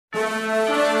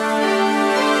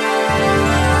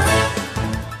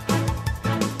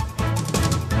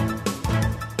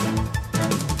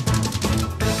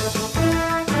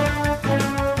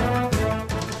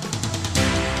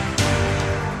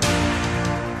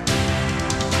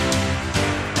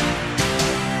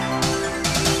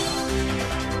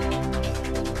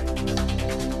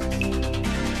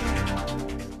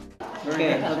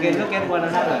look at one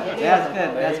another. That's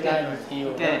good. That's good.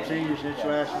 Okay. I've seen you since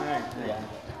last night. Yeah.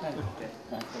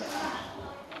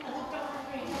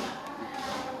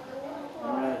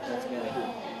 All right. That's good.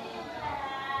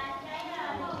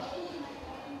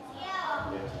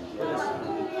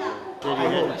 Said he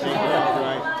had to take that, so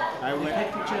I went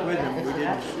with him. We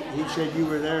didn't. He said you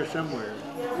were there somewhere,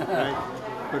 right?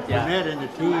 But Burnett and the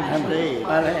team stayed,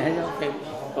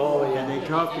 Oh, yeah. and they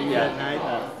talked to you that night.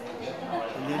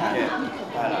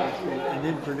 And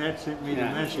then Burnett sent me the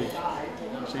message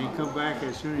saying, "Come back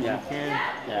as soon as you can.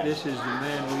 This is the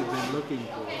man we've been looking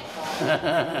for."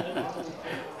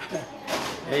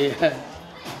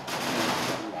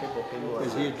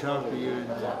 Because he had talked to you,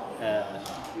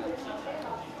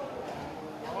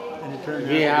 and it turned out.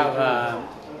 We have a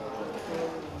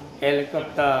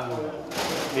helicopter.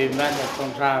 We met a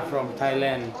contract from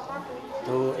Thailand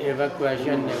to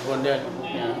evacuation the wounded.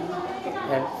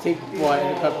 Have 6-boy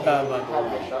helicopter, but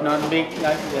not big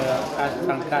like the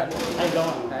Ashtankat.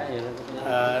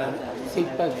 6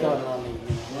 person only.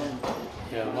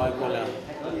 Yeah, molecular.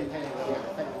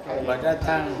 But that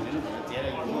time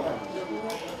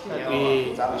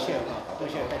we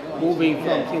moving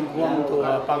from Hmong to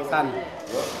Pakistan,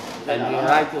 and we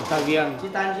ride to Thaviang,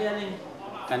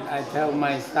 and I tell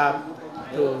my staff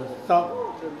to stop,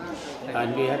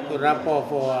 and we have to rapport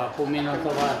for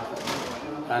Puminosawa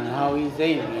and how he's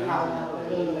saying.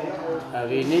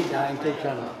 We need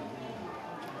instruction,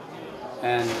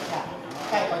 and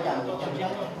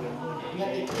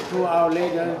 2 hours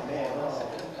later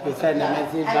he sent a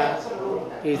message back.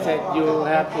 He said you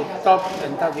have to stop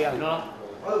in Thaviang,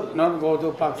 not go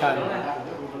to Pakistan.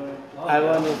 I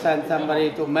want to send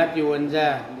somebody to meet you in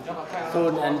there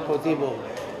soon as possible.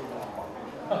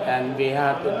 And we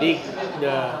have to dig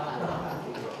the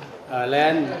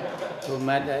land to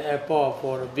meet the airport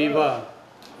for the beaver.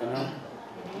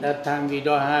 That time we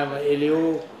don't have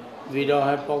Eliu, we don't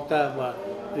have Proctor, but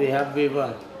we have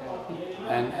beaver.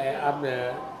 And up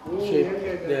the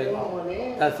ship, the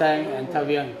Tasang and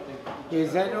Thaviang. He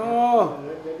said, "Oh,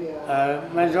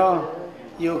 Major,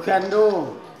 you can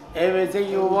do everything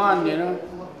you want,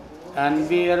 and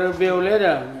we rebuild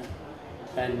later."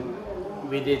 And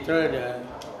we destroyed the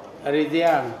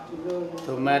Riziang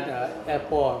to meet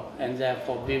airport and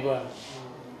therefore beaver.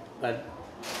 But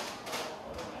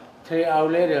 3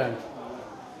 hours later,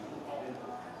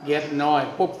 get noise,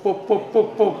 poop, poop, poop,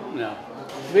 poop, poop. No.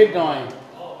 Big noise,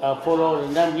 follow the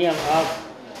Namgyam up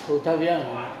to Thaviang.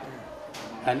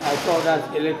 And I saw that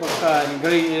helicopter,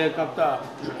 green helicopter,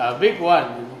 a big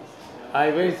one. I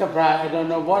very surprised. I don't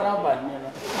know what happened.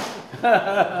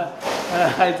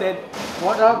 I said,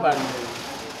 "What happened?"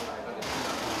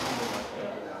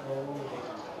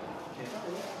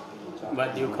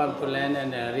 But you come to land in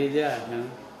the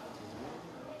region,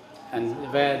 and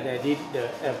where they did the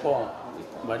airport.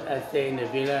 But I stay in the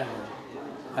village,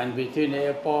 and between the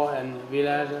airport and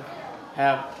village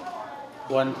have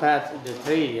one path, the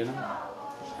tree,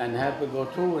 and have to go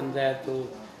through and there to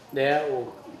there or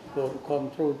come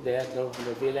through there to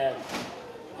the village,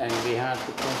 and we have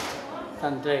to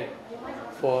concentrate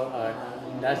for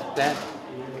that spot.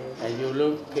 And you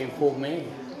looking for me,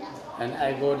 and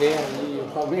I go there, and you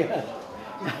come here,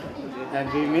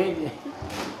 and we meet.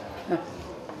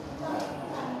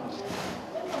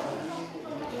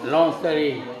 Long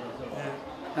story.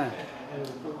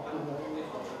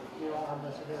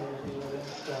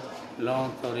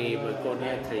 Long story, but go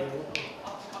there three.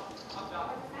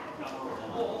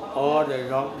 All the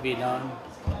job be done,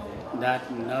 that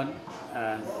not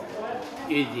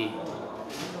easy.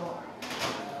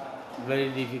 Very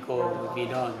difficult to be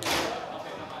done.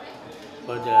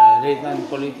 But the reason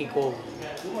political,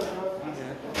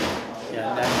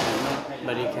 that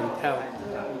nobody can tell.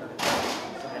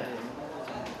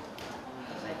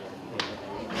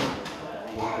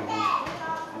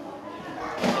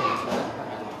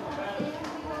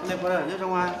 Nhớ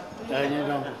trong ai? Nhớ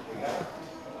trong.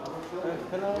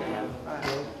 Hello.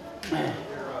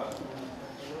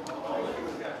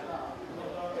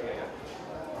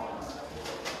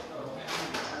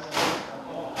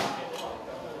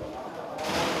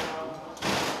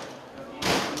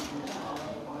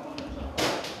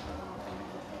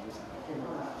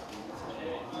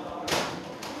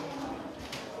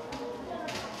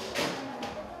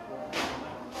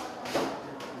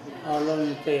 How long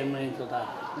you stay in Minnesota?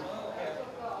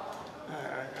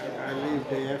 I leave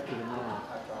day after tomorrow.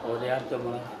 Oh, day after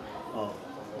tomorrow? Oh.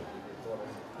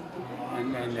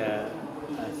 And then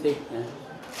sick,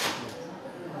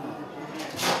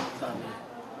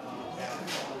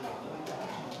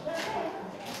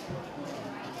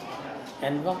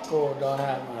 And Vamkhom don't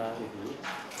have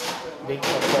big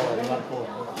airport in Vamkhom.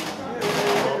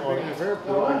 Big enough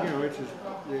airport, but, you know, it's just,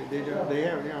 they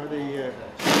have, you know, the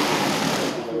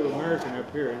American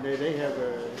up here, and they have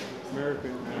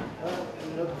American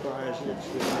flies. It's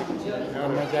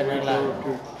American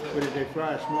Airlines. But if they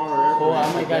fly a smaller airplane,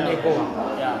 American Eagle.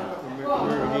 Yeah.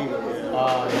 American Eagle, yeah.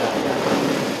 Oh, yeah.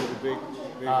 The big.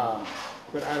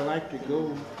 But I like to go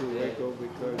to Waco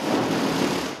because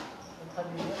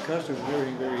customs and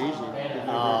everything very easy. There's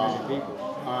not very many people.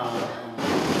 I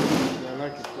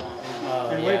like to fly.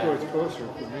 And Waco is closer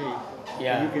for me.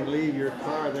 Yeah. You can leave your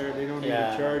car there. They don't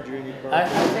even charge you any parking.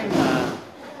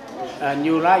 I think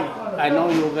you like, I know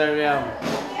you very well.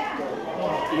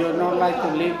 You don't like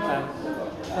to live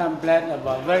some place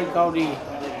about very crowded,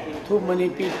 too many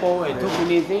people and too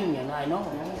many things, and I know.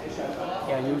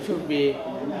 Yeah, you should be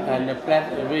in a place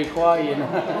very quiet, you know.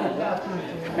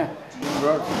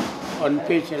 Brought on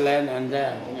beach land and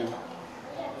there, you know.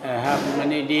 Have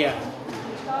many deer.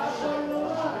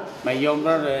 My young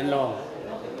brother-in-law,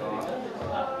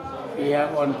 he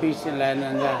have on beach land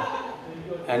and there.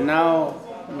 And now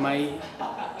my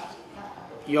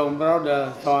young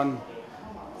brother, son,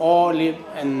 all live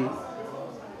in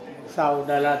South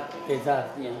Dallas, Texas,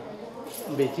 yeah.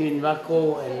 Between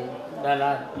Waco and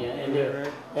Dallas, yeah,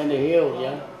 in the hill,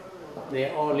 yeah. They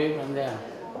all live in there.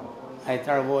 I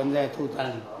travel in there 2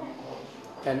 times.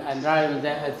 And I drive in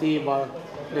there, I see about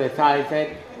the side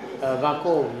said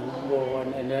Waco, go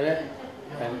on in there,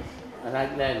 and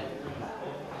right then.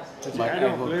 But I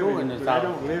don't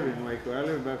live in Waco. I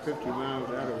live about 50 miles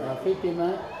out of it. 50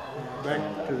 miles?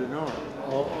 Back to the north.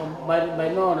 Oh, by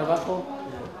north of Vamkhom?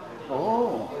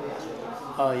 Oh.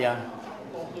 Oh, yeah.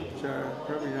 So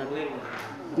probably not.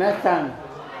 Next time,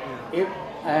 if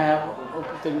I have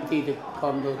opportunity to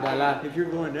come to Dallas, if you're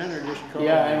going down there, just call me.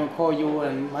 I will call you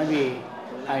and maybe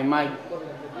I might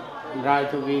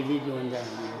drive to visit you in there.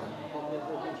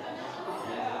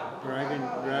 Or I can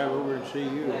drive over and see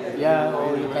you. Yeah,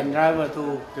 or you can drive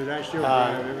to because I still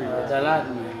drive everywhere. Dallas,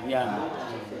 yeah.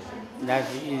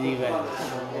 That's the easy way.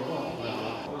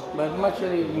 But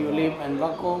mostly you live in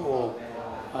Vamkhom or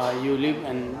you live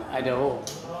in Idaho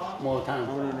more time?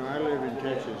 Oh, no, I live in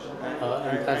Texas.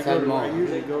 I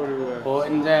usually go to... or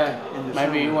in there,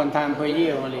 maybe summer. 1 time per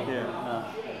year only? Yeah.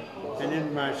 And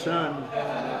then my son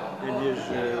and his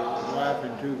wife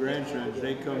and 2 grandsons,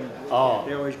 they come.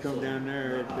 They always come down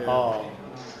there at,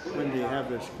 when they have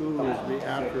the school is be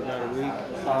out for about a week.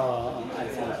 I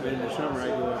see. So in the summer I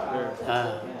go up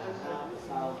there.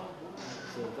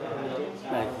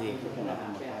 I see.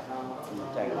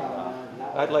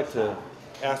 I'd like to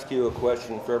ask you a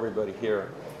question for everybody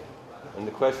here. And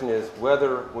the question is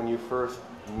whether when you first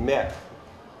met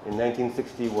in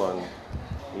 1961,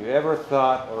 you ever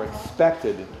thought or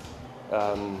expected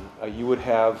you would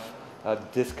have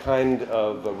this kind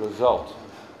of a result.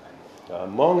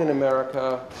 Hmong in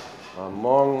America,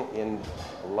 Hmong in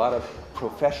a lot of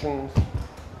professions,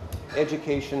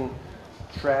 education,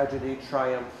 tragedy,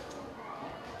 triumph,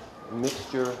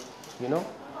 mixture, you know?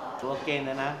 Okay,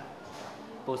 Nana.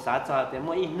 Posata, the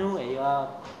more inu a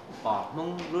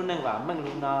Mung Runanga,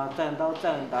 Mangluna,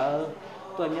 Tandau,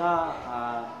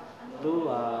 Tonya, Lu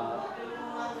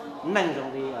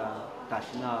Nangoli,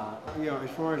 Tashina. You know, as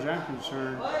far as I'm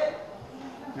concerned,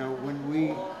 you know, when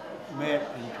we met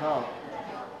and talked,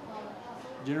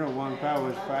 General Wang Pao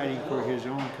was fighting for his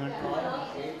own country.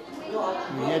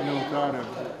 He had no thought of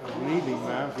leaving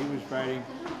Laos. He was fighting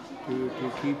to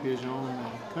keep his own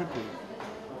country.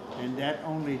 And that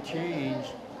only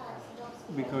changed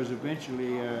because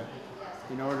eventually,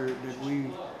 in order that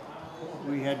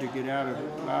we had to get out of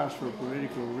Laos for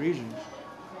political reasons.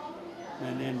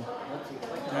 And then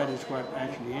that is what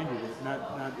actually ended it,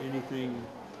 not anything,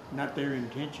 not their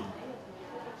intention.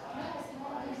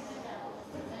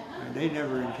 And they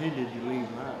never intended to leave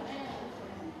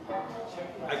Laos.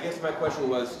 I guess my question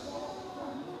was,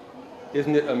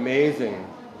 isn't it amazing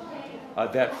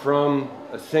that from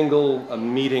a single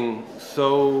meeting,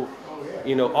 so,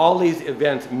 you know, all these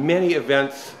events, many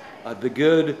events, the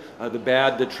good, the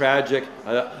bad, the tragic,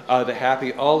 the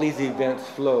happy, all these events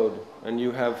flowed, and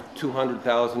you have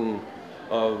 200,000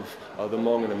 of the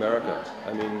Hmong in America.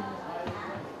 I mean,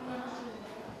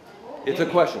 it's a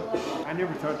question. I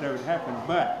never thought that would happen,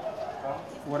 but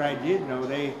what I did know,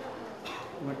 they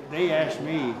asked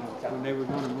me when they were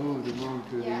going to move the Hmong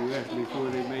to the U.S. before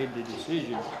they made the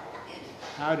decision,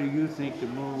 how do you think the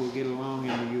Hmong will get along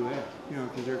in the U.S.? You know,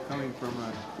 because they're coming from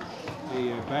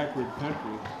a backward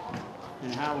country,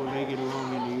 and how will they get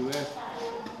along in the U.S.?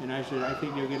 And I said, I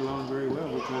think they'll get along very well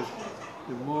because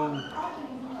the Hmong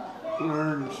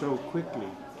learn so quickly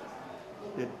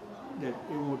that that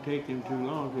it won't take them too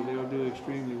long because they'll do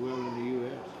extremely well in the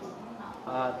U.S.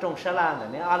 Trong sa la này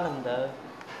nếu ăn lần đó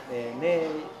nếu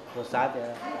của xã thì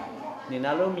nên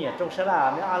là lúc miệt trong sa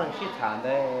la nếu ăn lần xịt thản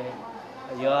đấy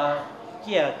giờ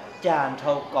kia tràn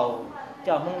thâu cầu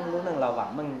cho mông lúcนึงlà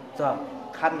vắng mình giờ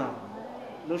khăn nào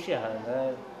lúc xịt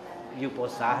hởอยู่ป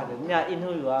สาเนี่ยอิน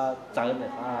หูว่าเจอเนี่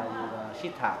ยอยู่ชิ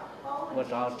ดถาว่า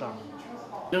จอจัง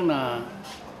tức là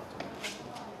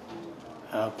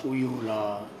cụ yêu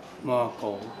là mà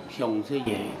cổ sống thế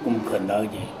gì cũng cần đỡ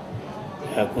gì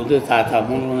cụ tôi thả thầm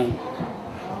mong luôn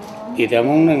thì thầm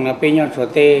mong rằng là bên nhau số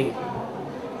tê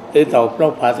tới tàu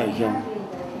plop phá thời sống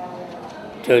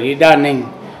trở đi đa ninh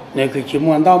nếu cứ chỉ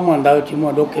muốn đâu chỉ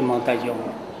muốn đốt cái mong ta sống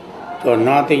rồi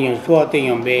nó tình hình xua tình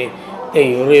hình về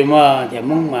tình hình rồi mà thì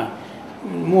mong mà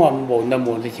mua bộ năm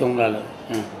bộ thì sống là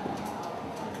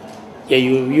giờ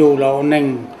yêu là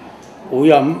ninh cú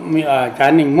yếm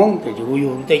cá ninh mông thì cú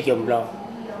yêu tới chậm rồi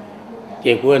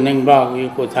giờ cú ninh bao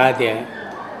cú tha thì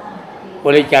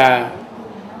cú lấy trà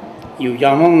yêu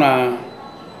cho mông là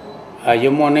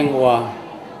yêu mông ninh qua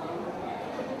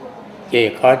giờ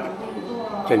có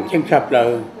trình chứng sắp là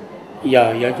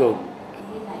giờ chủ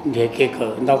để cái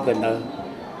cửa đâu cần đâu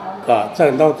có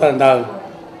sơn đâu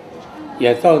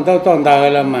giờ sơn đâu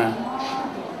là mà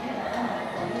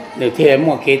được thì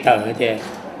mua cái tờ thì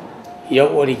yếu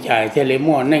ở đi chạy thì lấy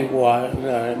mua nền qua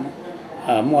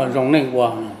mua rong nền qua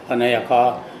còn này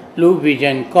có lũ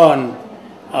vision con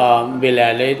về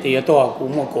lại lấy thì tôi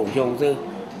cũng mua cổ trồng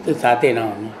từ xã tiền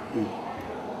nào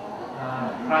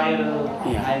prior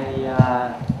I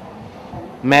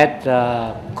met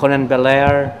Conan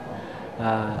Lair.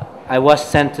 I was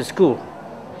sent to school,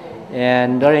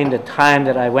 and during the time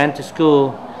that I went to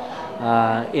school,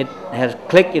 it has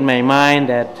clicked in my mind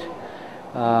that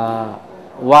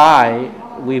why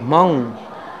we Hmong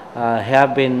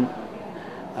have been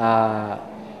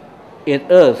in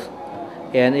earth,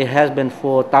 and it has been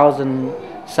 4,000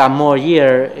 some more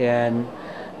years, and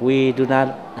we do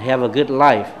not have a good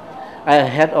life. I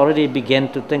had already begun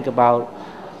to think about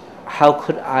how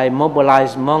could I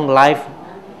mobilize Hmong life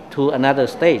to another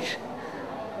stage.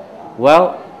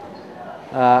 Well,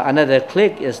 another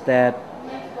click is that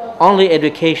only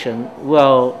education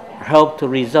will help to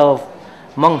resolve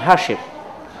Hmong hardship.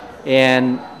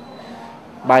 And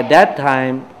by that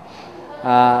time,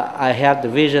 I have the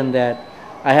vision that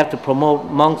I have to promote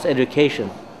Hmong's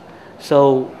education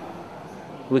so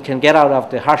we can get out of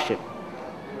the hardship,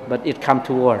 but it come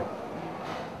to war.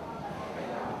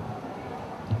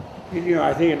 You know,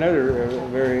 I think another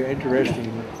very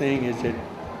interesting thing is that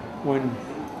when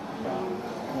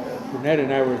Burnett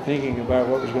and I were thinking about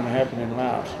what was going to happen in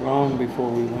Laos long before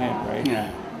we went, right?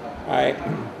 Yeah.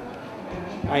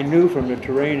 I knew from the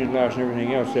terrain in Laos and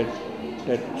everything else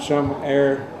that some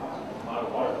air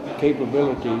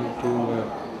capability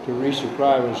to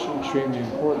resupply was extremely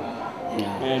important.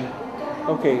 Yeah. And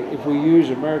okay, if we use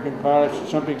American pilots,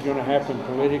 something's going to happen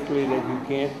politically that you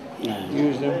can't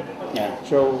use them. Yeah.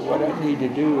 So what I need to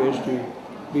do is to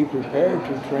be prepared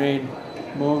to train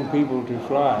Hmong people to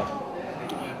fly.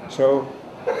 So,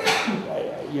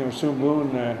 you know, Sun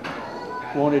Boon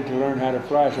wanted to learn how to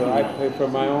fly, so I paid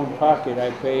from my own pocket.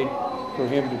 I paid for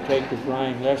him to take the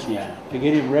flying lessons to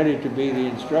get him ready to be the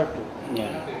instructor.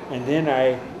 Yeah. And then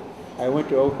I went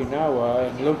to Okinawa,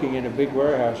 and looking in a big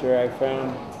warehouse there, I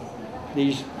found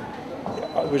these.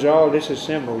 It was all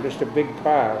disassembled, just a big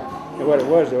pile. And what it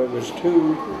was, though, it was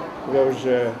two of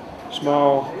those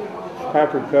small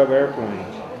Piper Cub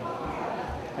airplanes.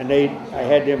 And I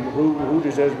had them, who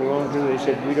does those belong to? They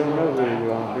said, we don't know who they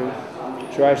belong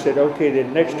to. So I said, okay,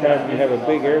 then next time you have a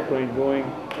big airplane going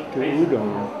to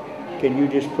Udon, can you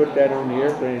just put that on the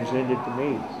airplane and send it to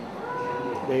me?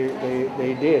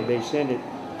 They did, they sent it.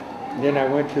 And then I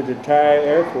went to the Thai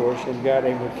Air Force and got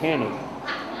a mechanic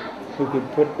who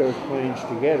could put those planes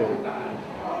together.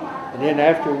 And then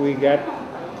after we got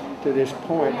to this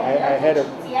point, I had a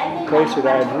place that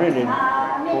I had rented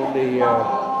on the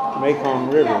Mekong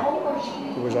River.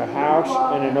 It was a house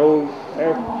and an old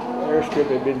airstrip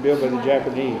that had been built by the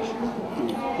Japanese.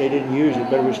 They didn't use it,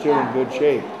 but it was still in good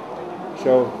shape.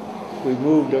 So we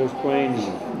moved those planes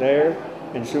there,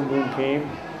 and Sun Boon came,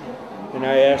 and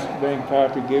I asked Vang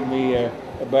to give me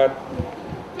about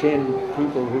 10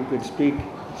 people who could speak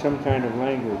some kind of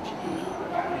language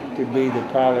to be the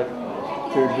pilot,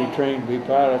 to be trained to be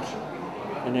pilots.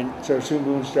 And then, so Sun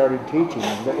Boon started teaching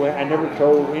them. But I never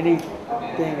told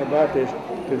anything about this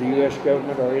to the U.S.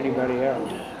 government or anybody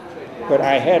else. But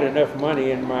I had enough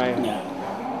money in my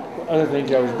other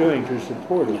things I was doing to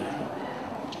support it.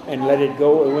 And let it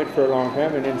go. It went for a long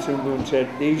time, and then Sun Boon said,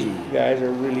 these guys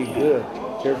are really good.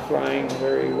 They're flying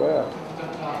very well.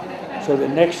 So the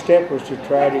next step was to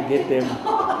try to get them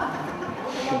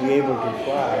to be able to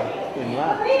fly in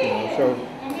lots. So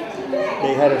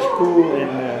they had a school in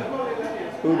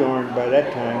Udon by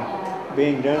that time,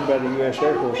 being done by the U.S.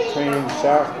 Air Force, training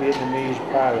South Vietnamese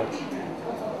pilots,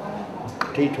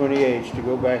 T-28s, to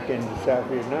go back into South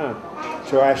Vietnam.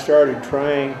 So I started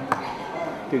trying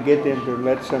to get them to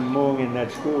let some Hmong in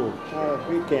that school.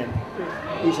 We can't.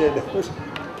 He said, those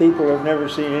people have never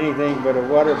seen anything but a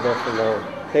water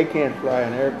buffalo. They can't fly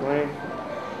an airplane.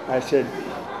 I said,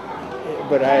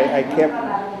 but I kept,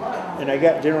 and I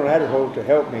got General Adderholt to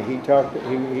help me. He talked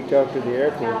to the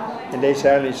airport, and they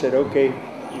suddenly said, okay,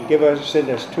 send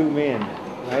us 2 men,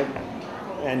 right?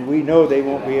 And we know they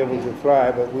won't be able to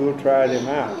fly, but we'll try them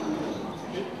out.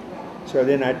 So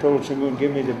then I told Samoon,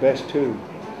 give me the best 2,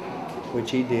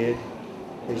 which he did.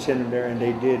 They sent them there, and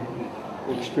they did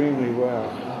extremely well.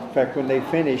 In fact, when they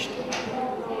finished,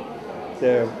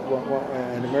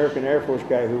 an American Air Force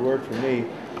guy who worked for me,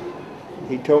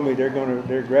 he told me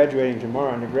they're graduating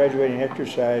tomorrow, and the graduating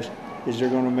exercise is they're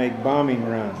going to make bombing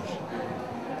runs.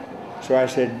 So I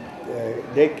said,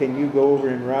 Dick, can you go over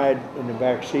and ride in the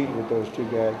back seat with those 2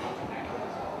 guys?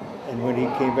 And when he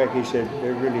came back, he said,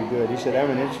 they're really good. He said,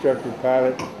 I'm an instructor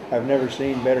pilot. I've never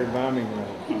seen better bombing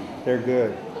runs. They're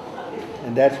good.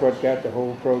 And that's what got the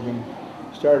whole program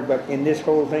started. But in this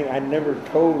whole thing, I never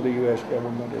told the U.S.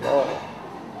 government at all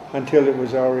until it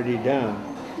was already done,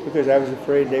 because I was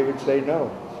afraid they would say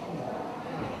no.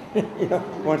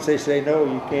 Once they say no,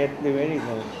 you can't do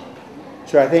anything.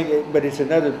 So I think, but it's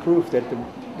another proof that the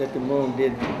Hmong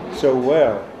did so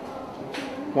well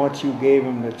once you gave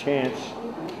them the chance.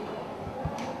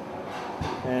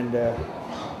 And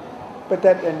but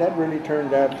that really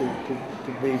turned out to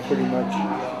be pretty much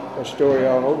a story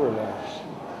all over Laos.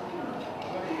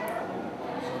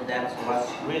 So that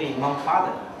was really Hmong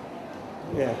father.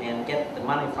 Yeah. And get the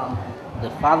money from the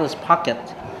father's pocket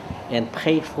and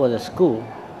paid for the school,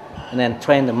 and then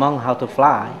train the Hmong how to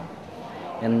fly.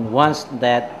 And once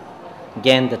that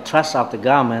gain the trust of the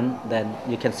government, then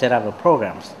you can set up the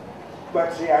programs.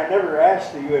 But see, I never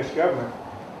asked the U.S. government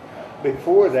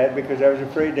before that because I was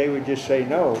afraid they would just say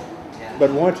no. Yeah.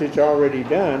 But once it's already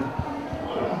done,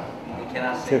 You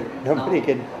cannot say nobody no.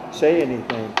 can say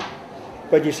anything.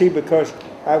 But you see, because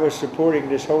I was supporting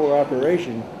this whole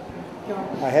operation,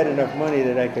 I had enough money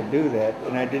that I could do that,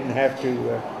 and I didn't have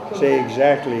to say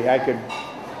exactly. I could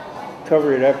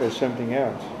cover it up as something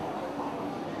else.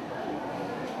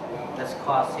 That's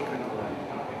called secret.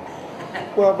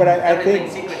 Well, but I Everything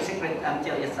think secret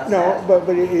until it's success. no, but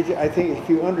I think if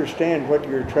you understand what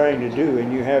you're trying to do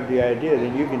and you have the idea,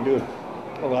 then you can do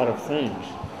a lot of things.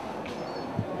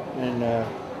 And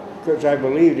because I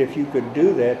believed if you could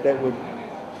do that, that would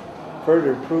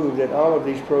further prove that all of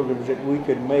these programs that we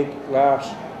could make Laos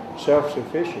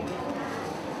self-sufficient.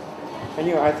 And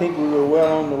I think we were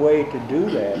well on the way to do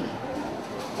that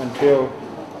until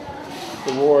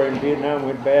the war in Vietnam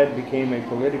went bad, became a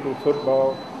political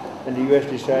football, and the U.S.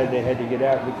 decided they had to get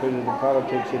out because of the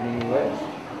politics in the U.S.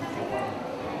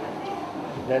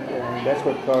 That's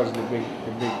what caused the big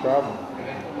problem.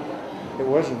 It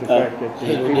wasn't the fact that the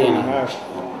people in Laos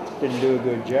didn't do a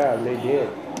good job. They did.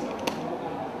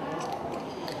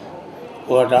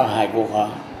 What are high book?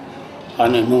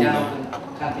 Honeymoon.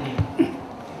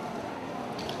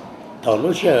 Tao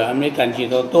lúc xưa American chỉ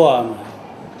tao toa mà,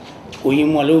 cúi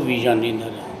mua lúc vision đi nữa,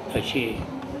 tại vì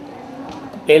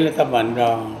bé là tập bản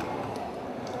rồi,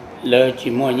 lỡ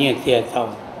chỉ mua nhẹ tiền tao,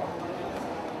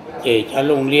 để cho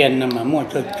โรงเรียน mà mua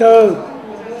cho chơi,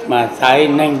 mà sai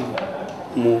nên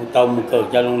mù tao mù cờ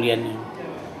cho โรงเรียน,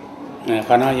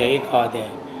 còn nói vậy khó thì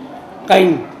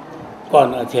canh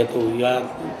còn ở chế tù do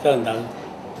sơn đắng.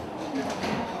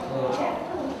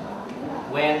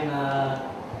 When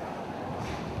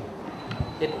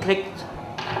it clicked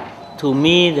to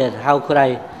me that how could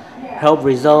I help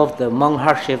resolve the Hmong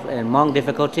hardship and Hmong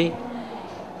difficulty,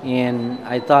 and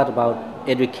I thought about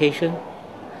education.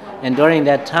 And during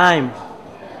that time,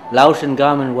 Laotian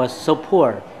government was so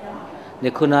poor,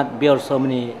 they could not build so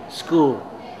many schools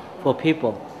for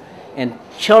people. And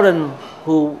children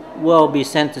who will be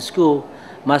sent to school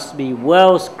must be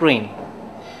well screened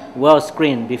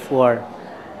before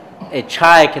a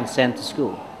child can send to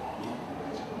school.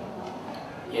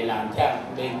 Vậy làm sao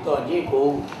đến con với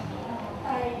cô,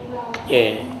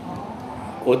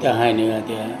 cô thứ hai nữa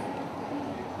thì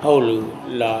hậu lự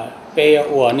là bé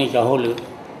ở này cho hậu lự,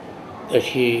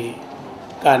 thì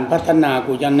การพัฒนา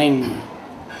กูจะเน่ง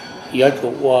ย้อนถู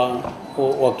ก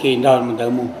ว่ากินได้เหมือนเดิ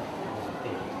มมั้ง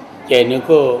เจนี่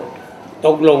ก็ต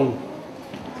กลง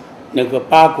นี่ก็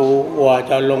ป้ากูว่า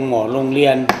จะลงหมอโรงเรี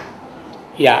ยน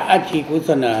อย่าอาชีพกูเ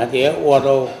สนอเดี๋ยวว่าเร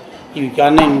า อยู่cho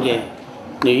nên gì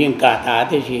nếu như cả thả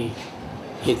thì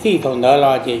chỉ thằng đó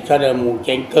lo chỉ cho được một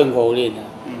chén cơm khổ liền.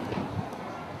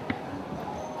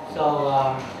 So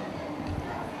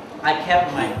I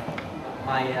kept my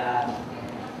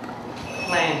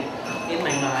plan in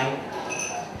my mind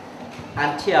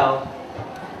until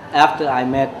after I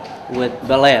met with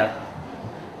Lair,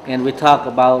 and we talked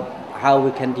about how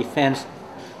we can defend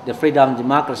the freedom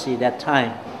democracy that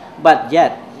time. But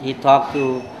yet he talked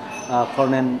to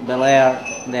Colonel Lair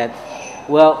that,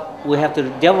 well, we have to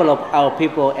develop our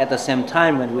people at the same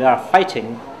time when we are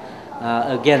fighting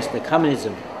against the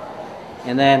communism.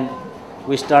 And then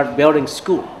we start building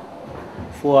school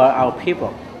for our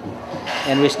people,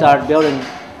 and we start building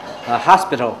a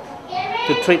hospital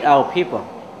to treat our people,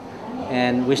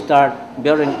 and we start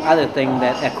building other things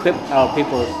that equip our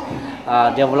people's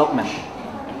development.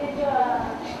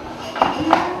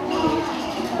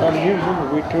 You remember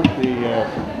we took the,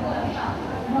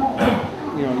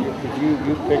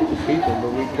 you picked the people,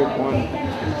 but we took one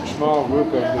small group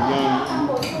of the young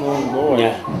Hmong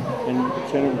boys and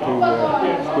sent them to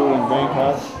school in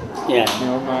Bangkok. Yeah. You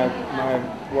know, my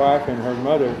wife and her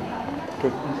mother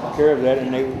took care of that,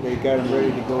 and they got them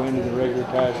ready to go into the regular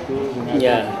Thai schools, and I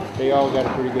think they all got a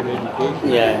pretty good education.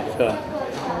 Yeah, sure.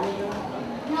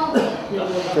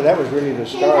 So that was really the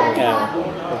start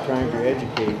of trying to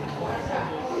educate.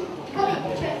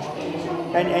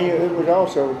 And it was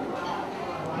also,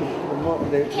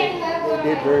 they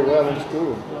did very well in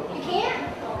school.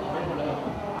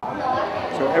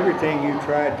 So everything you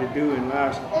tried to do in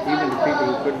Laos, even the people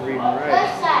who couldn't read and write,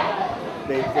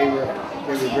 they were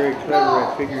very clever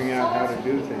at figuring out how to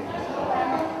do things.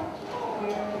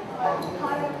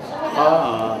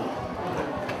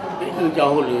 Cái cho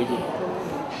hỗ lửa gì?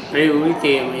 Riu cái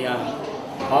tiền bây giờ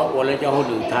họ gọi là cho hỗ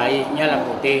lửa Thái nhớ là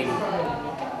một tiền.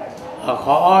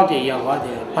 Khó thì giờ có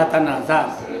thể phát triển ra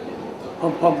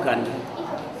không cần.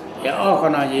 Giờ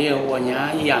con nào gì ở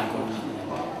nhà gì dạng cũng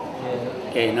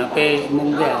để nó pe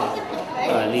mông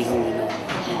cái lý hùng nó.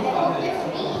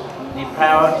 The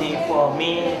priority for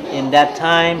me in that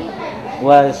time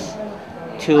was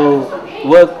to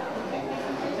work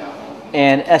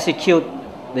and execute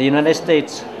the United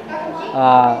States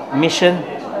mission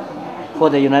for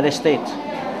the United States.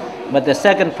 But the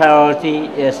second priority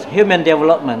is human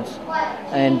development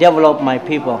and develop my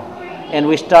people. And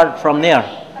we start from there.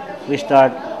 We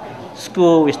start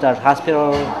school, we start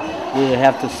hospital, we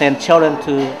have to send children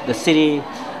to the city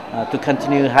to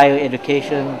continue higher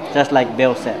education, just like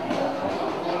Bill said.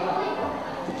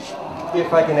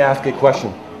 If I can ask a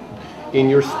question. In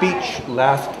your speech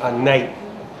last night,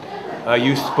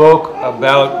 you spoke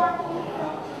about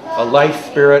a life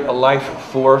spirit, a life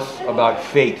force, about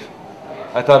fate.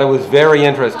 I thought it was very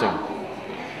interesting.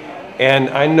 And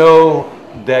I know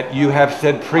that you have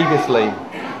said previously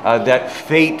that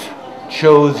fate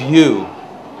chose you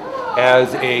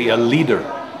as a leader.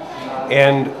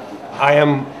 And I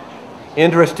am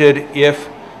interested if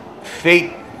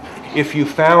you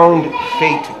found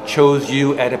fate chose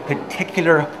you at a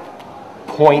particular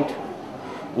point,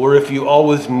 or if you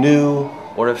always knew,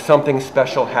 or if something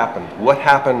special happened. What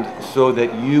happened so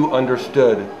that you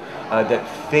understood that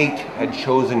fate had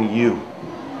chosen you?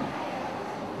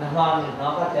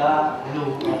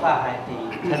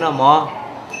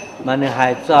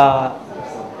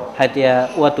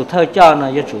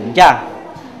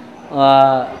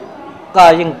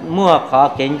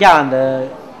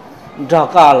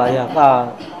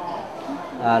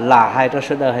 là hai đó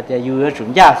sẽ đợi thì yêu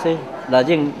chúng ta chứ là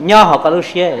những nhau họ có lúc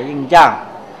xe những giang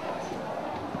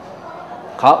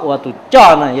khó và tụi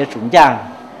cho này yêu chúng ta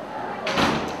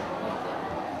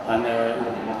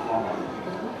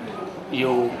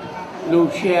yêu lúc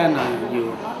xe này yêu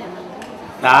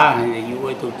ta hay yêu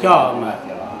với tụi cho mà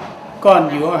con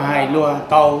yêu hai luôn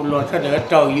tàu luôn sẽ đỡ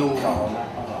trâu yêu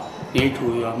để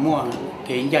chủ yếu mua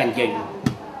cái dạng gì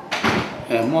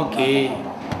mua cái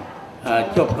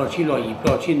chụp đồ chi loại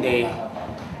đồ chi đề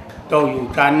đồอยู่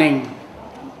จานหนึ่ง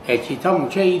แต่ที่ต้อง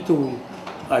ใช้ตู้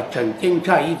ฉันจึงใ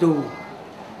ช้ตู้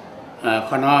ค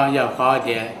นน้อยอย่าขอเ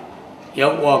ดี๋ยว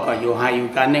วัวก็อยู่หายอยู่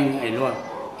จานหนึ่งไอ้ล้วน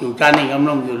อยู่จานหนึ่งกำ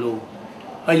ลังอยู่ลู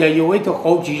อย่าอยู่ไว้ตัวเขา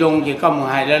จีรงจะก็มึง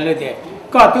หายแล้วเลยเดี๋ยว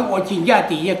ก็ที่วัวจีนยา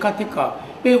ตีก็ที่ก็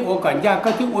เป๊ะวัวกันยาก็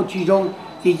ที่วัวจีรง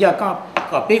จียา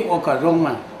ก็เป๊ะวัวก็รงม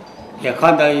าเดี๋ยวค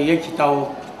นใดยังจะเอา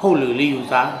หูหรืออยู่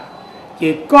ซะ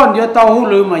chỉ con nhớ tao hú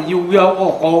lư mà yêu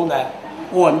ô cô này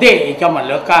ổn định cho mà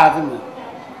lỡ ca thôi mà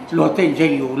lột tên chơi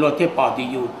yêu lột tên bỏ thì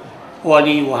yêu ổn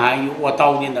đi yêu hại yêu ổn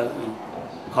tao như đó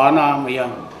khó nó mà yêu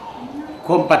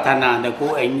không bắt thành được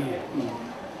của anh.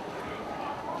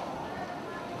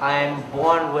 I am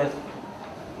born with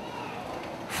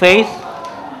faith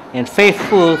and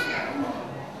faithful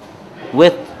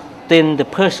within the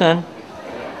person,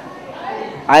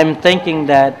 I'm thinking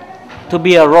that to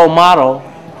be a role model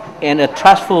and a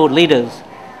trustful leader,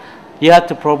 you have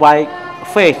to provide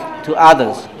faith to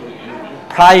others.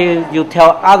 Prior, you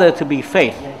tell others to be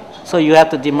faith, so you have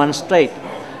to demonstrate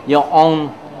your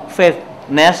own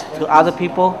faithfulness to other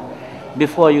people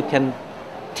before you can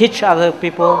teach other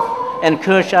people,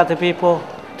 encourage other people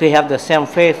to have the same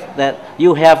faith that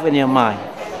you have in your mind.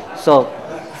 So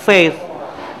faith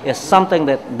is something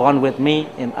that born with me,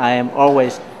 and I am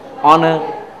always honor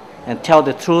and tell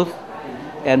the truth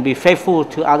and be faithful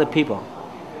to other people.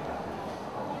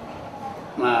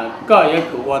 Mà có一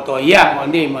个我多样我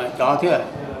你嘛早跳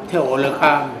跳我了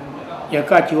看，也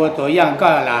个就我多样个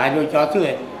来就早跳，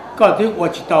个ที่我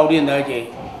去锻炼而且，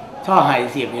他还是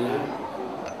别人，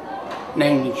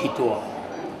能去做。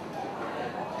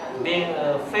Being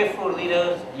a faithful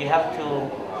leader, you have to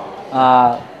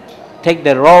take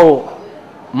the role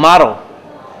model.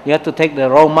 You have to take the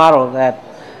role model that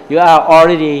you are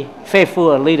already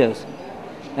faithful leaders,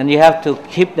 and you have to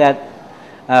keep that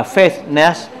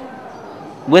faithfulness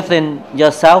within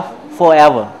yourself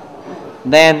forever.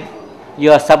 Then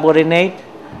your subordinate,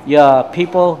 your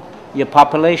people, your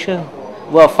population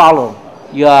will follow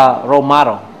your role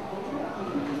model.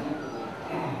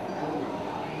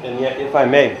 And yet, if I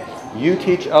may, you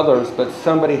teach others, but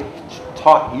somebody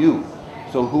taught you.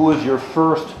 So who was your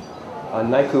first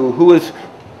naiku?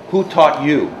 Who taught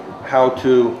you how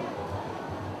to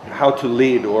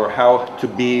lead or how to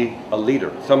be a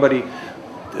leader? Somebody,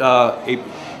 a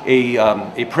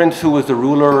prince who was the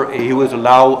ruler. He was a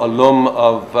Lao alum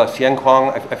of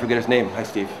Xianquang. I forget his name. Hi,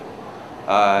 Steve.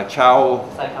 Chow.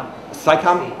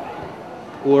 Saikam.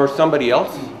 Or somebody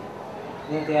else.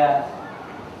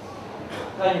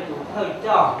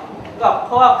 Có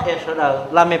phó hệ số đầu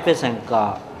là mấy person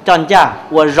có chọn ra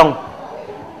và rong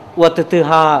và từ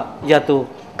ha giờ tu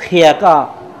kia có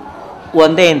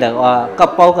vấn đề đó có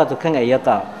bao cái tu khang ấy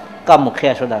có một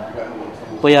hệ số đầu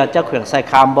bây giờ chắc khuyển sai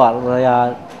khám bỏ rồi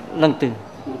lăng từ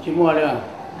chỉ mua rồi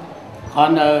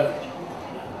còn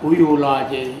cú yêu là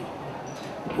gì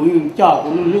cú yêu cho cú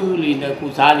lư liền đấy cú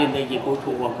xả liền đấy chỉ cú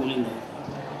thuộc vào cú liền đấy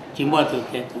chỉ mua từ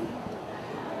cái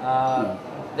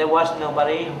There was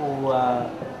nobody who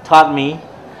taught me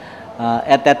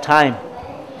at that time.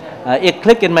 It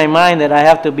clicked in my mind that I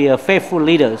have to be a faithful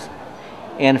leader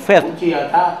and faith. Chỉ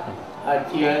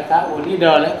ta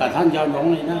leader đấy cả thân giao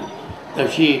giống này nữa. Từ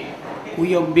khi cú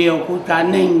dùng biểu cú trả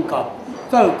ninh có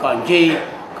cơ còn gì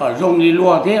có dùng đi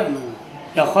lùa thế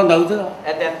giờ con đầu nữa.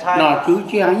 At that time, nó chứ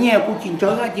chỉ hàng nhẹ cú chỉnh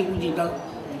trở ra chỉ cú chỉnh tới.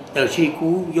 Từ khi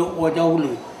cú dụ qua đâu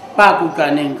rồi ba cú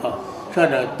trả ninh có sau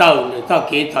đó tàu để tao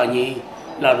kế thọ nhỉ.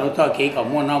 At that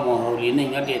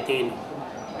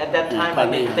time, I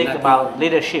didn't think about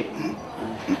leadership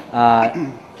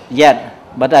yet,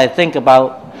 but I think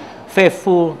about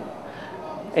faithful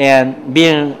and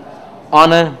being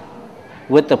honored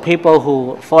with the people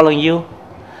who following you,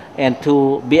 and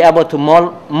to be able to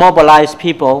mobilize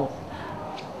people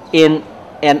in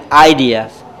an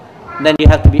ideas. Then you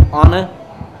have to be honored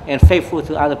and faithful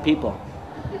to other people.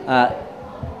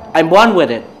 I'm born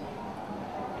with it.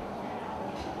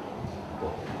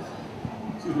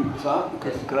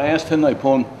 Could I ask tonight,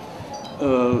 Pon,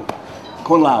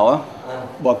 Kon Lao,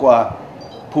 Bakwa,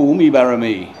 Pumi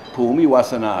Barami, Pumi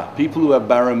Wasana, people who have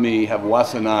Barami, have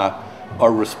Wasana,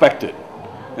 are respected.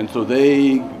 And so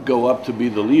they go up to be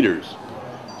the leaders.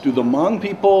 Do the Hmong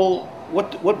people,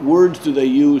 what words do they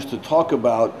use to talk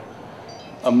about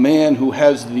a man who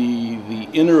has the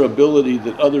inner ability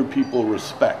that other people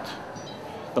respect?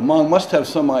 The Hmong must have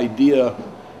some idea,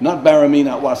 not Barami,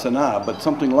 not Wasana, but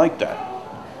something like that.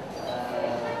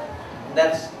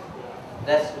 That's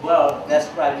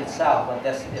right itself, but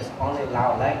that's only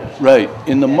Lao language. Right.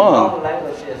 In the Hmong, Lao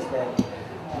language is that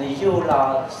the you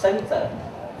là sinh tử,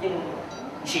 nhưng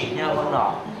chỉ nhau con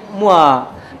nọ mua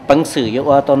bằng sử yêu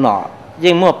ở tôi nọ,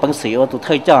 nhưng mua bằng sử yêu tôi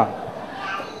thấy cho.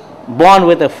 Born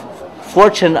with the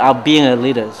fortune of being a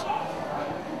leader.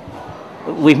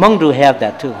 We Hmong do have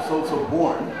that too. so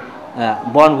born.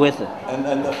 Born with it. And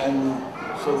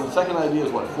so the second idea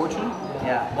is what, fortune?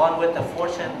 Yeah, born with the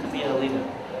fortune to be a leader.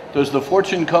 Does the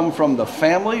fortune come from the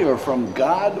family or from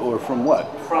God or from what?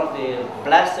 From the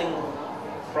blessing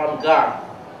from God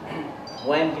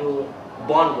when you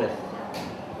born with.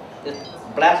 It's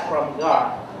blessed from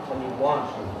God when you born.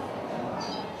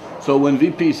 So when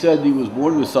VP said he was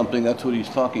born with something, that's what he's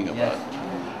talking about. Yes.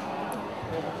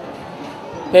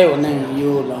 Cái này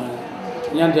yêu là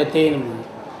nhân dân tên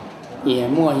nhẹ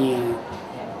mua nhẹ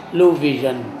lưu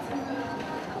vision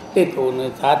cái tổ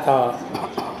này xã tờ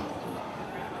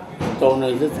tổ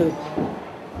này rất thứ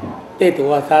cái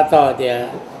tổ xã tờ thì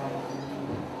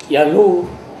อย่ารู้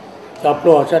จะป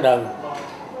ลัวซะเดิม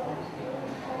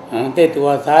แต่ตัว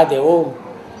ซาเดี๋ยว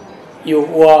อยู่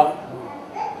วัว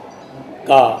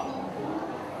ก็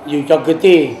อยู่จอก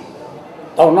ตี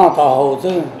ตอนนอกต่อหู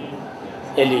ซึ่ง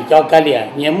เอลิจอกกะเหลี่ย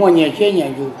เนี่ยมั่วเนี่ยเชื่อเนี่ย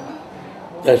อยู่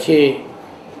แต่ที่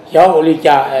เจ้าอลิ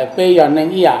จ่าไปอย่างนั้น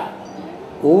อีอ่ะ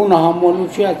กูน่ะมั่วรู้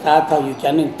เชื่อซาต่ออยู่จั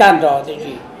นนึงตั้นรอที่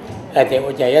แต่ว่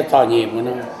าใจจะต่อเนี่ยมัน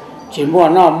chỉ mua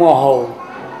nó mua hầu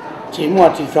chỉ mua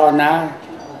chỉ cho nó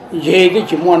dễ thì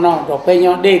chỉ mua nó rồi bây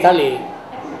giờ đây thà lì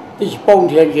thì chỉ bông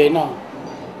thiền dễ nó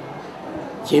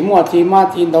chỉ mua thì mà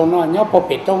thì đâu nó nhớ bỏ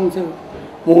bể trong chứ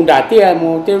muốn đã tiền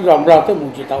muốn tiêu rộng rộng tới muốn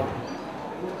chỉ đâu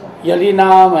giờ đi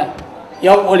nào mà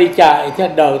giờ ô đi chạy thì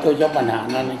đời tôi cho bản hạ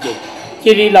nó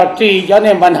chỉ đi là trì cho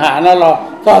nên bản hạ nó là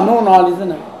toàn nó đi thế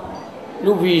này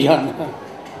lúc vì hận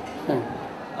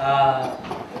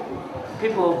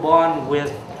people born with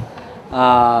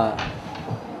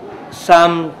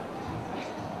some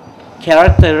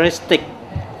characteristic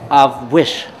of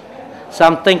wish.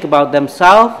 Some think about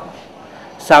themselves,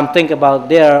 some think about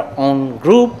their own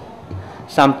group,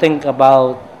 some think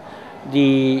about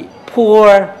the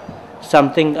poor, some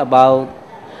think about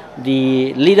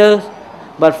the leaders.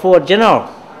 But for general,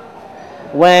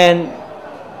 when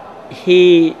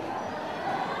he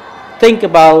think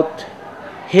about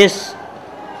his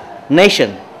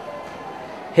nation,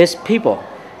 his people,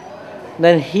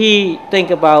 then he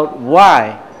think about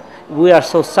why we are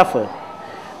so suffered.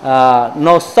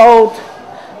 No salt,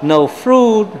 no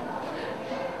fruit,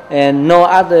 and no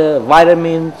other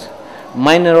vitamins,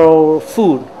 mineral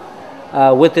food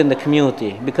within the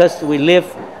community because we live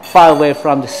far away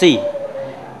from the sea,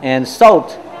 and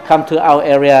salt come to our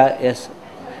area is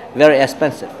very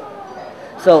expensive.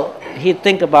 So he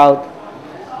think about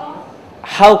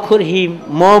how could he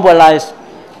mobilize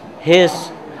his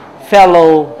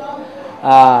fellow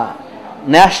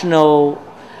national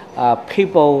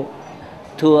people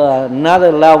to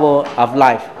another level of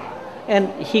life, and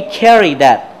he carried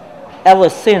that ever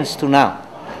since to now.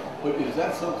 But is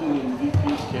that something in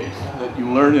VP's case that you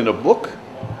learn in a book,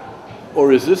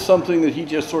 or is this something that he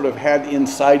just sort of had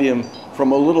inside him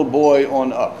from a little boy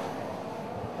on up?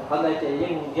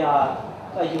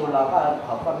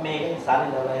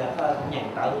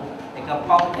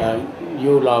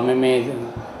 Dù là mê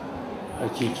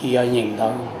chỉ nhìn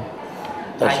thôi,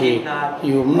 tại vì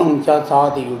dù nông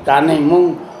cho thì dù cá này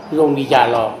muốn dùng đi trả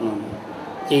lọ,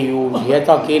 chỉ dù hiện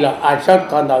tại kia là ai sớt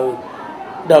con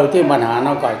đầu tiên mình hạ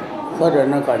nó còn, có rồi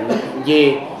nó còn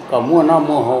gì, có mua nó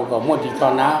mua hồ, có mua chỉ cho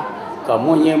nó, có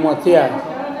mua nhẹ mua tiền,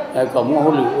 có mua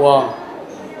hồ lựu,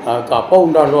 có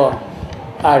bông đó luôn,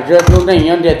 rất lúc này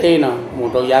nhân đề tên nào, một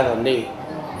đầu giá thần đi,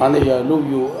 còn bây giờ lúc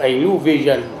dù ảnh lúc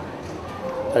vision,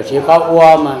 tại vì có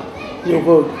ua mà dù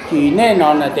có chỉ nên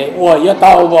nó là để ua cho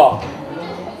tàu bỏ,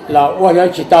 là ua cho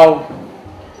chỉ tàu,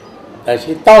 tại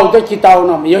vì tàu cho chỉ tàu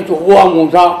nó mới cho ua muốn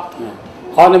sao,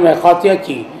 khó nên mà khó tiếc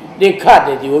chỉ đi khát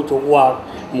để điều cho ua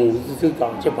muốn thứ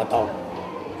chọn chế bắt tàu.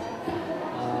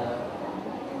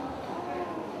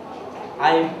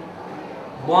 I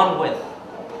born with.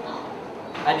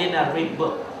 I did not read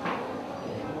book,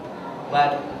 but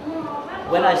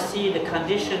when I see the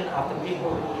condition of the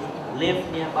people who live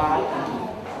nearby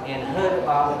and heard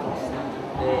about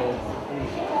the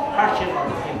hardship of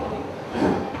the people,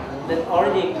 that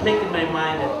already clicked in my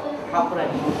mind that how could I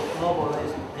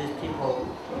mobilize these people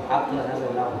up to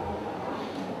another level.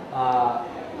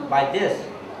 By this,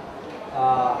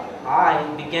 I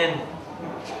began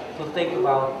to think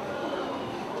about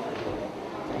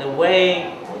the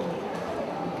way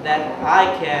that I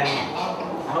can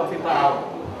help people out,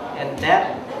 and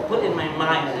that put in my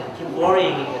mind and keep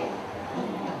worrying it.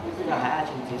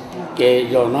 Chị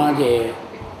rồi nó chị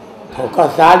thổ có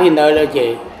giá đi nơi là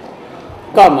chị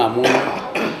có mà muốn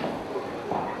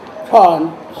cho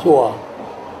sủa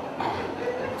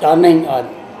cho nên ở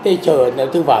tây chờ là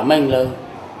thứ vả mình là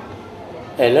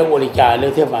để lớp bộ lịch trả lớp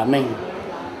thứ vả mình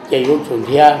chị cũng chuẩn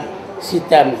theo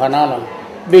sibtham của nó là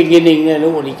beginning là lớp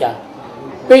bộ lịch trả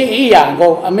bây ý dạng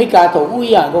cô America thổ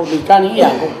ý dạng cô lịch trả ý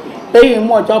dạng cô bây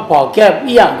mua cho bỏ kẹp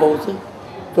ý dạng cô chứ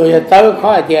rồi tới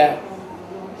khỏi thì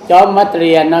cho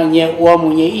material nó nhiều uo một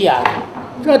nhiều ý dạng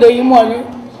cho đây mua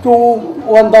chu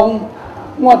uon đông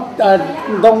mua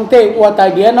đông tây uo tài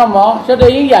địa nó mỏ cho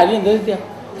đây ý dạng như thế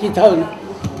chỉ thôi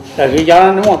rồi khi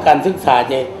cho nó mua cầnศึกษา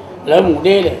thì lấy một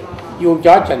đê để dùng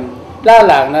cho chẳng đa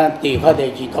làng là tỷ họ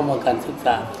để chỉ thông một cầnศึกษ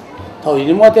า thôi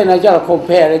nếu mua tên nó cho là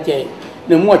compare đấy chị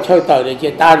nếu mua chơi tờ để chị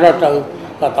ta ra tờ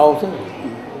và tàu chứ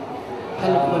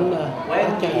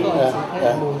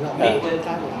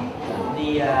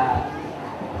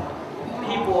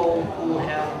people who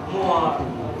have more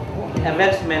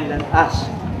investment than us,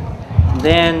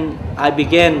 then I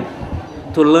began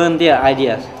to learn their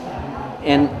ideas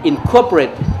and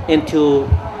incorporate into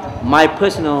my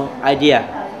personal idea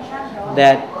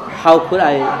that how could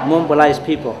I mobilize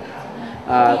people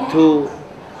to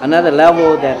another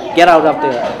level, that get out of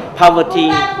the poverty,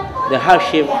 the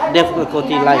hardship,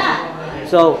 difficulty life.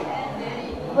 So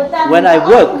when I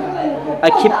work, I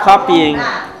keep copying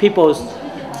people's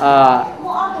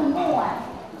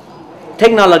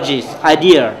technologies,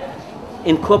 idea,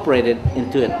 incorporated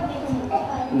into it.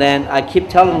 Then I keep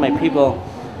telling my people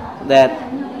that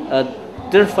a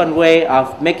different way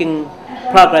of making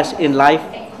progress in life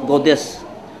go this.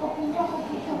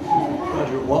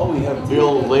 While we have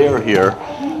Bill Lair here,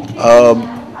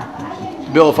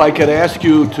 Bill, if I could ask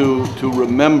you to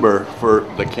remember for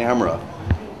the camera,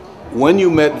 when you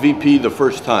met VP the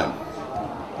first time,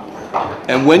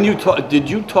 and when you did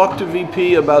you talk to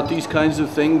VP about these kinds of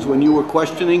things when you were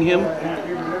questioning him? Let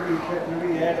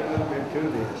me add a little bit to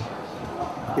this.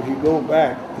 If you go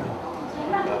back,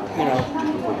 you know,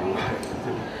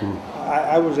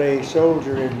 I was a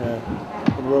soldier in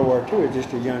World War II,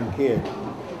 just a young kid.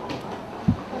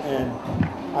 And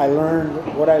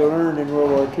what I learned in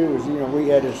World War II was, you know, we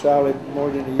had a solid more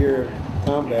than a year of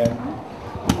combat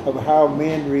of how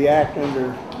men react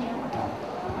under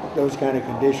those kind of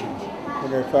conditions.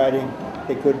 When they're fighting,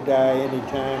 they could die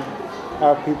anytime,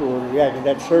 how people would react. And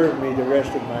that served me the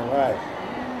rest of my life.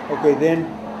 Okay, then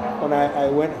when I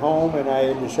went home and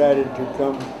I decided to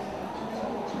come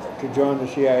to join the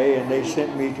CIA, and they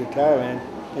sent me to Thailand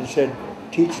and said,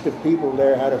 teach the people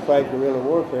there how to fight guerrilla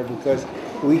warfare, because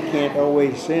we can't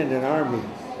always send an army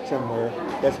somewhere.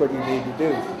 That's what you need to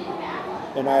do.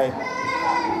 And I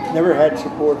never had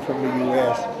support from the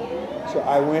U.S., so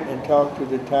I went and talked to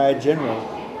the Thai general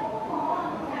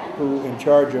who in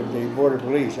charge of the border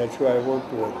police. That's who I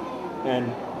worked with.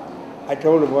 And I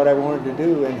told him what I wanted to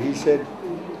do, and he said,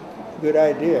 good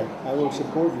idea, I will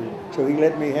support you. So he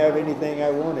let me have anything I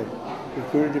wanted.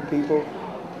 Recruited the people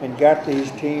and got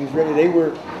these teams ready. They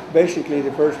were basically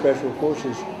the first special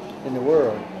forces in the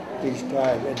world, these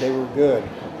Thai, and they were good.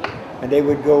 And they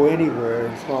would go anywhere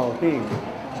in small teams.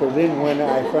 So then when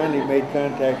I finally made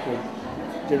contact with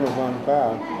General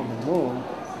Vamkhom on the Hmong,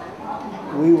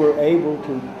 we were able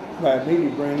to immediately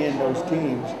bring in those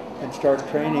teams and start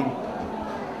training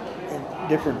in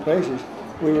different places.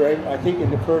 We were able, I think in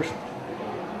the first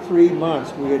 3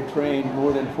 months we had trained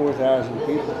more than 4,000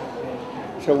 people.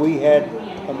 So we had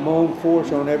a Hmong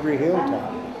force on every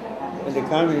hilltop. And the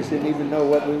communists didn't even know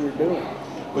what we were doing.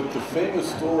 But the famous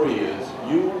story is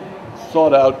you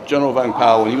sought out General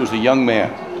Vamkhom when he was a young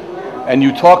man, and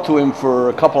you talked to him for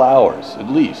a couple hours at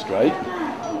least, right?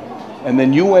 And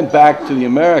then you went back to the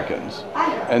Americans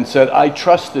and said, I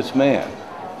trust this man.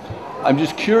 I'm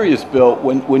just curious, Bill,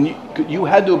 when you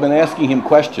had to have been asking him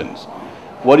questions.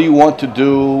 What do you want to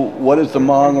do? What is the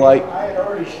Hmong like? I had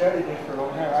already studied it for a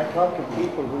long time. I talked to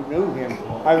people who knew him.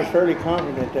 I was fairly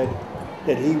confident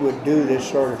that he would do this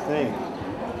sort of thing.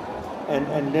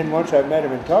 And then once I met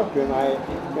him and talked to him,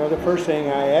 the first thing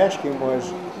I asked him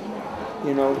was,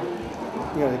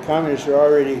 the communists are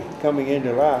already coming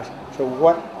into Laos. So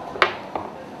what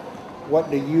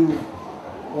do you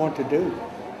want to do?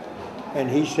 And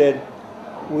he said,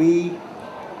 we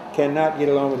cannot get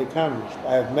along with the communists.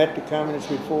 I have met the communists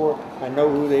before. I know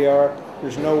who they are.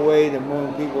 There's no way the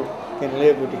Hmong people can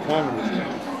live with the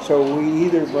communists. So we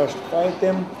either must fight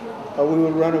them or we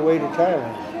will run away to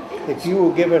Thailand. If you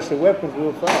will give us the weapons,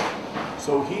 we'll fight.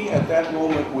 So he, at that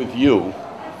moment with you,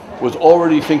 was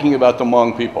already thinking about the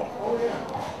Hmong people.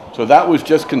 So that was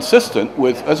just consistent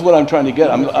with, that's what I'm trying to get.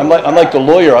 I'm like the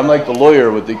lawyer. I'm like the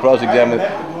lawyer with the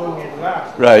cross-examination.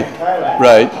 Right,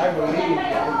 right. I believe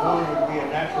that the Hmong would be a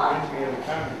natural enemy of the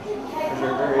communists because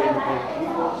they're very independent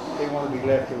people. They want to be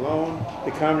left alone.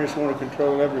 The communists want to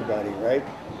control everybody, right?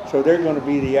 So they're going to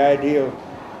be the ideal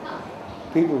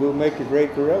people who make the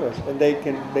great guerrillas, and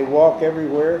they walk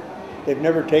everywhere. They've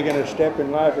never taken a step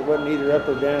in life that wasn't either up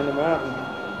or down the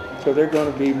mountain. So they're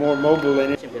going to be more mobile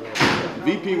than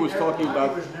VP was talking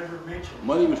about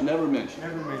money was never mentioned.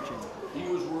 Never mentioned.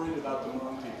 He was worried about the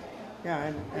Hmong people.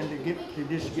 Yeah, and to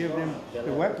just give them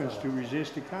the weapons to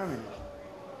resist the communists.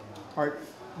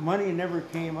 Money never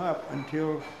came up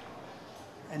until,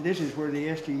 and this is where the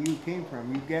SDU came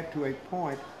from. You get to a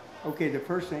point. Okay, the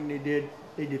first thing they did,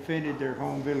 they defended their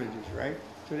home villages, right?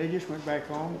 So they just went back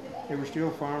home. They were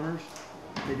still farmers.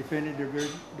 They defended their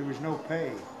villages. There was no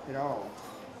pay at all.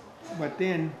 But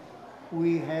then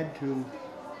we had to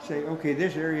say, okay,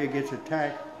 this area gets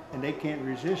attacked and they can't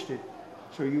resist it.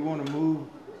 So you want to move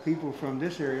people from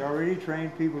this area, already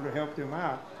trained people to help them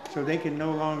out, so they can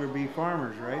no longer be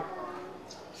farmers, right?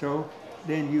 So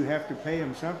then you have to pay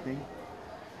them something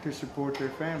to support their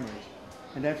families.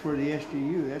 And that's where the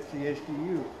SDU, that's the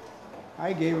SDU.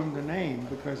 I gave them the name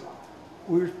because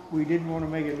we didn't want to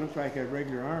make it look like a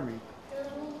regular army.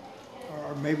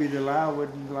 Or maybe the Lao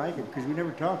wouldn't like it because we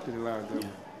never talked to the Lao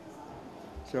government.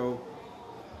 So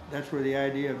that's where the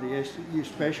idea of the SDU,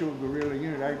 Special Guerrilla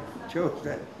Unit, I chose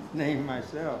that name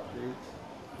myself.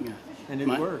 See? Yeah. And it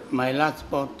worked. My last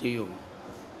point to you.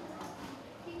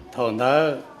 Thầu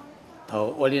đó,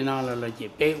 thầu Olina là chỉ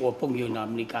bé của phong yêu Nam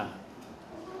America.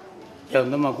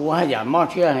 Chẳng đó mà cũng hay giảm mót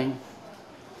chứ anh.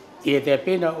 Thìแต่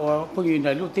bé nó phong yêu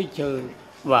là lúc thích chơi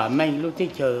và mình lúc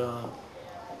thích chơi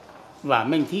và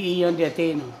mình thi ý anh để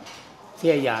tên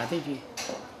xe giả thế chứ.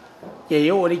 Chỉ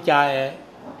yếu đi chạy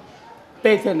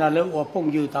bé thế nào là của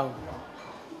phong yêu tao.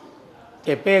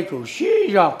 Thì bé chủ sĩ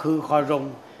ra khứ khó rong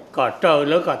cả trời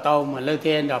lớn cả tàu mà lớn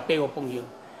thế nào bé của phong yêu.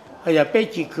 Bây giờ bé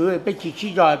chỉ khứ bé chỉ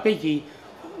sĩ ra bé chỉ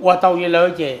qua tàu như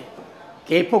lớn chứ.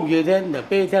 Cái phong yêu thế là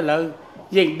bé thế lớn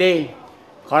dừng đi.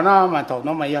 Khó nó mà thầu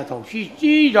nó mà giờ thầu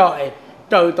sĩ rồi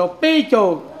trời tàu bé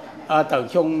cho tàu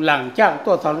chung làng chắc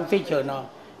tôi thầu lúc thích chơi nó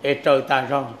trời tài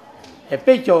rồi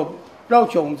bé cho lâu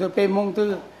chung thì bé mong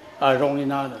tư ở rong đi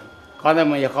nó rồi có thể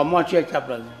mà giờ khó mót chưa chấp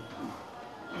rồi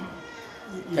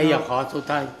thế giờ khó số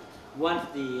thay. Once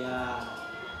the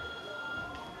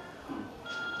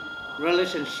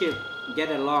relationship get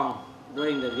along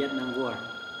during the Vietnam War,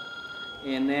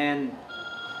 and then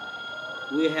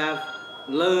we have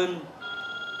learned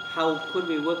how could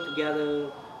we work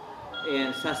together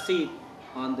and succeed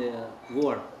on the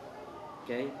war,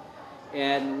 okay?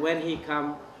 And when he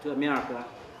come to America,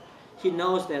 he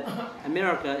knows that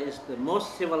America is the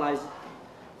most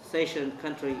civilization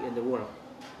country in the world.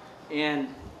 And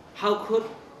how could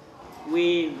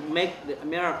we make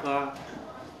America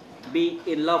be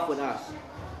in love with us?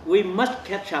 We must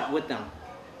catch up with them.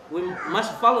 We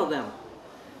must follow them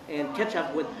and catch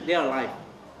up with their life.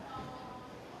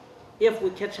 If we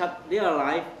catch up their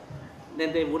life,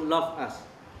 then they would love us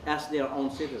as their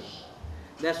own citizens.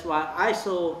 That's why I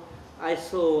saw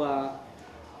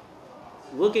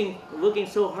working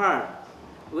so hard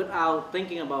without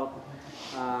thinking about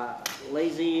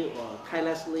lazy or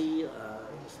carelessly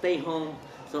stay home.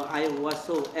 So I was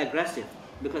so aggressive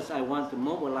because I want to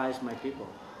mobilize my people.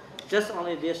 Just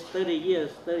only this 30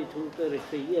 years, 32,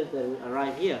 33 years that we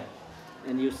arrived here,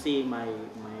 and you see my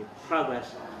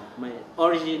progress, my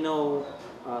original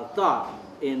thought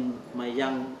in my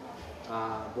young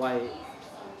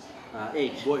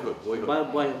age.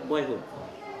 Boyhood.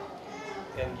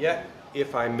 And yet,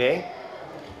 if I may,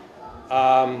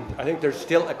 I think there's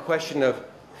still a question of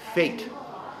fate,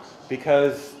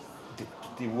 because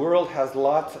the world has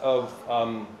lots of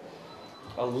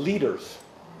leaders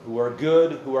who are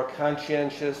good, who are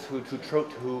conscientious, who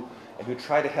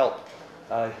try to help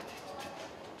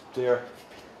their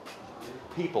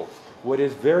people. What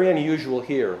is very unusual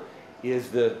here is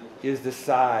the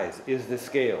size, is the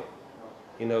scale.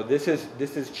 You know, this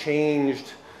has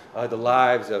changed the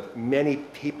lives of many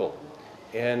people.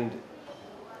 And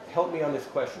help me on this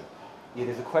question. It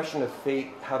is a question of fate.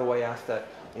 How do I ask that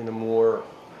in a more...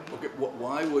 Okay,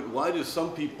 why do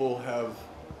some people have...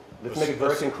 Let's make it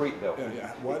very concrete, though.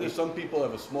 Yeah. Why do some people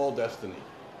have a small destiny?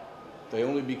 They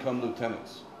only become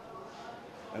lieutenants.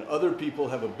 And other people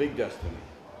have a big destiny.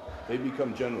 They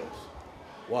become generals.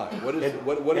 Why?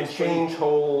 What is change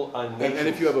whole nations. And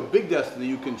if you have a big destiny,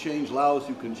 you can change Laos,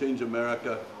 you can change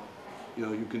America, you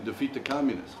know, you can defeat the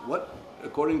communists. What,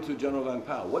 according to General Vang,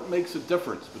 what makes a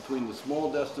difference between the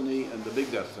small destiny and the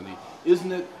big destiny?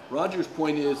 Isn't it, Roger's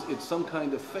point is, it's some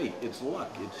kind of fate, it's luck,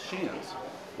 it's chance.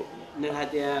 Nên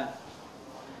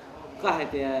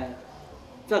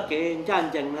có cái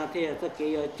战争那些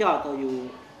cái教导有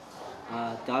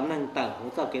cho nên tàu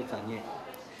cho cái sản nghiệp.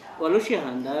 Và lúc xưa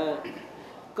hắn đó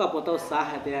có bộ tàu xã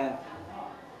hay là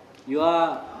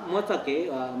do mỗi cái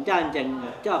战争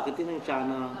cho cái tiếng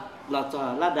Anh nó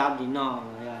cho là đáp đi nó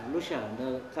lúc xưa hắn đó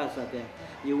có sao thế,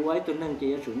 yêu ấy tụi nên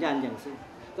chỉ chủ战争sự,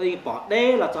 cái bỏ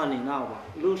đế là cho nên nào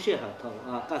lúc xưa hắn thầu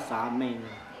có xã mình.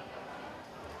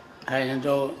 Hay là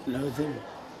cho lớn hơn.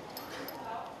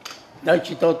 Đó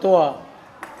chỉ to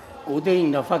cố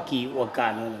định là Hoa Kỳ và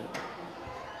cả rồi.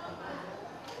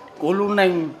 Cố lúc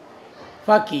này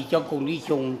Hoa Kỳ cho cùng đi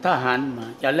chung tha hán mà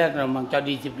cho lẽ là mang cho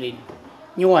discipline.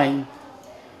 Nhưng mà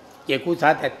chỉ cố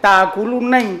sát tại ta cố lúc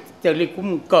này giờ li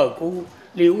cũng cỡ cố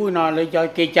liu nó lấy cho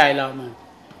cây chạy là mà.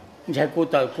 Chạy cố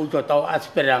tới cố cho tao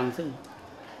aspirant.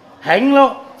 Hành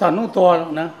lo tao nó to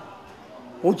nữa.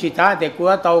 Cố chỉ ta để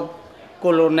cố tao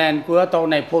colonel của tàu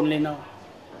này phun lên nó,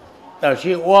 tàu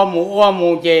sĩ oa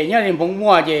mù chè nhá thì phun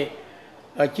mua chè,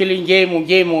 chỉ linh chè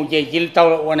mù chè chỉ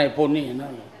tàu oa này phun lên nó,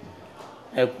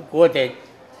 我哋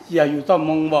又要多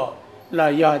蒙喎，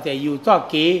嗱又係要多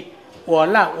幾，我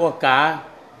啦我假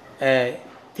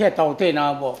ที่到底นะ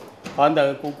บ่ตอนเดิน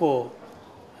กู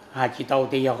หาจิต到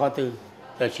底又嗰度，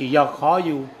就是要可要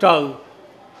做，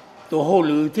到後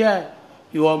來啲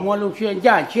如果冇路線一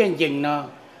線型呢，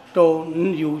到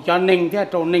有就寧啲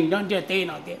到寧咗啲啲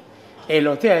那啲，誒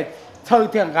落啲抽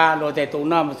啲架落啲到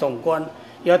那麼上關，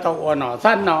要到我那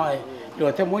山那誒，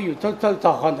落啲冇要抽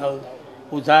看頭，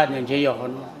古仔人哋要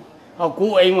看，啊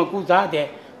古英嘛古仔啲，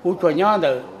古做樣就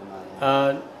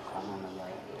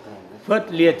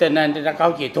phớt liệt tên này đã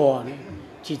cao chỉ thua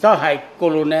chỉ cho hai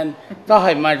colonel cho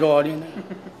hai major đi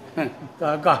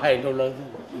có hai đô lớn.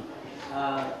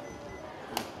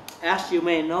 As you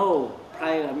may know,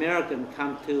 prior American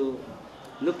come to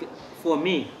look for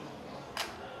me.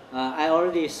 I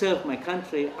already served my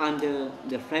country under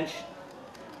the French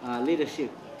leadership,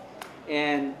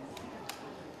 and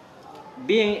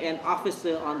being an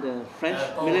officer on the French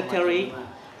military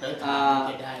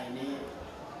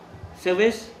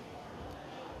service,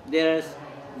 there's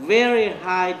very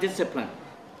high discipline,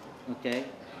 okay,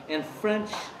 and French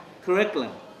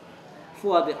curriculum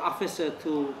for the officer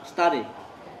to study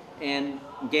and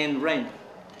gain rank.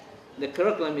 The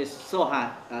curriculum is so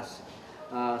hard,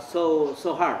 so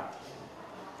hard.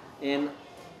 And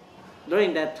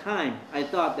during that time, I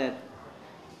thought that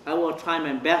I will try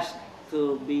my best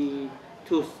to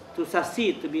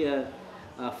succeed to be a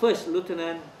first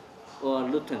lieutenant or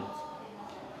lieutenant.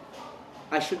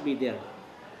 I should be there.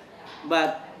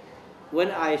 But when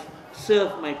I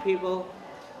serve my people,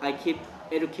 I keep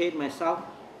educate myself,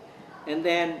 and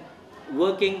then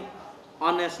working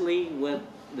honestly with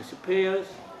the superiors.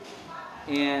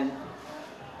 And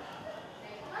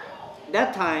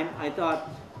that time I thought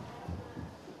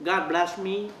God blessed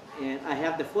me and I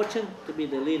have the fortune to be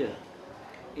the leader.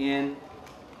 And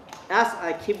as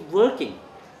I keep working,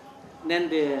 then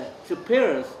the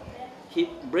superiors keep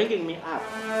bringing me up.